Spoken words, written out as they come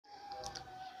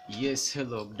Yes,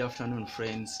 hello, good afternoon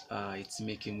friends. It's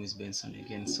me Kimus Benson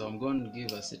again. So I'm going to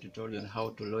give us a tutorial on how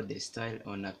to load the style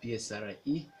on a PSR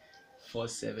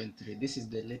E473. This is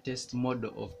the latest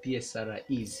model of PSR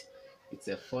Es. It's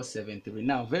a 473.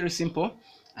 Now, very simple.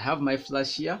 I have my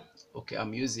flash here. Okay,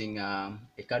 I'm using a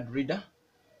card reader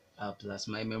plus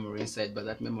my memory inside, but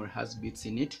that memory has bits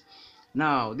in it.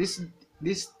 Now, this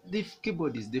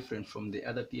keyboard is different from the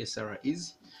other PSR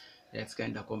Es. That's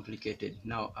kind of complicated.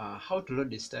 Now, how to load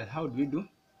the style? How do we do?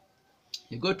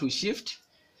 You go to shift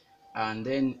and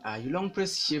then you long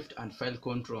press shift and file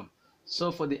control.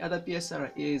 So for the other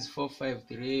PSR is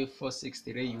 453,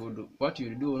 463, you would what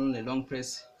you do only long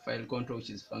press file control, which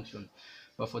is function.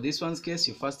 But for this one's case,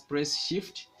 you first press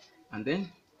shift and then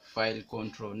file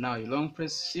control. Now you long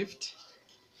press shift.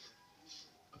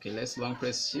 Okay, let's long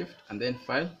press shift and then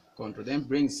file control. Then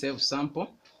bring save sample.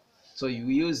 So you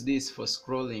use this for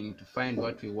scrolling to find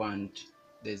what we want.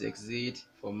 There's exit,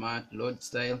 format, load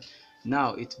style.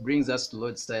 Now it brings us to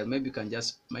load style. Maybe you can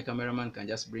just, my cameraman can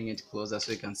just bring it closer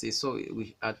so you can see. So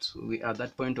we at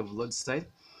that point of load style.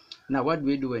 Now what do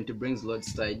we do when it brings load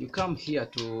style? You come here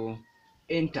to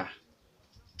enter,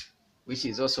 which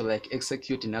is also like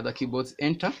execute in other keyboards,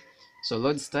 enter. So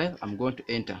load style, I'm going to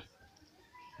enter.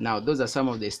 Now those are some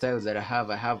of the styles that I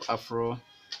have. I have Afro,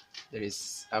 there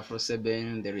is Afro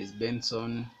 7, there is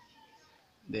Benson,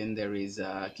 then there is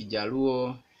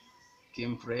Kijaluo,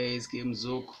 Kim Praise, Kim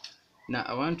Zouk. Now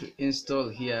I want to install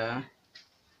here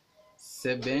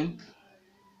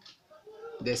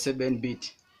the 7-bit.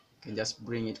 You can just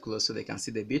bring it close so they can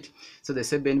see the bit. So the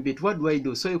 7-bit, what do I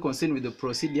do? So you continue with the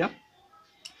procedure.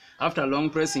 After long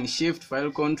pressing shift,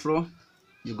 file control,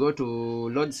 you go to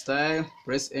load style,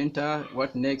 press enter.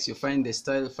 What next? You find the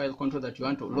style file control that you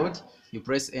want to load, you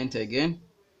press enter again,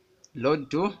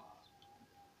 load to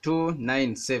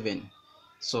 297.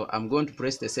 So I'm going to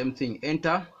press the same thing,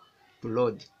 enter to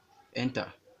load,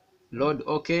 enter, load.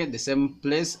 Okay, the same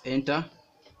place, enter.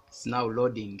 It's now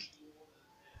loading.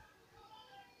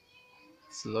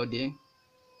 It's loading.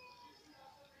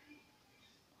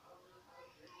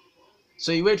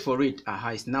 So you wait for it.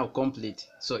 It's now complete.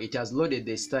 So it has loaded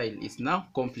the style. It's now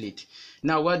complete.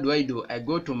 Now what do? I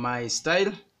go to my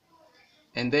style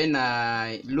and then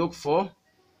I look for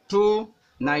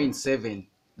 297.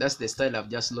 That's the style I've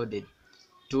just loaded,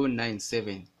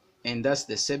 297, and that's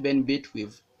the 7-bit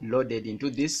we've loaded into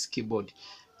this keyboard.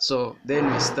 So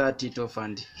then we start it off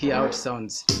and hear how it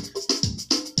sounds.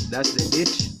 That's the bit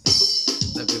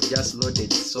that we've just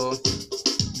loaded. So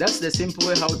that's the simple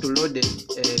way how to load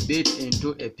a bit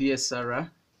into a PSR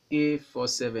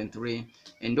E473.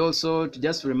 And also to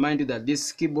just remind you that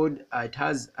this keyboard it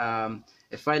has a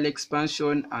file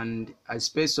expansion and a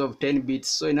space of 10 bits.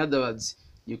 So in other words,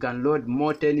 you can load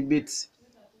more 10 bits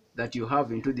that you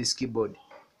have into this keyboard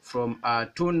from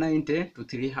 290 to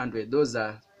 300. Those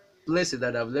are places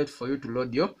that I've left for you to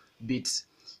load your bits.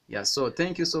 Yeah, so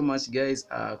thank you so much guys.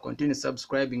 Continue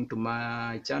subscribing to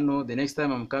my channel. The next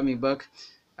time I'm coming back,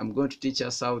 I'm going to teach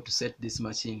us how to set this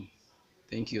machine.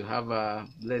 Thank you. Have a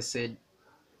blessed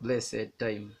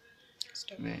time.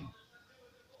 Amen.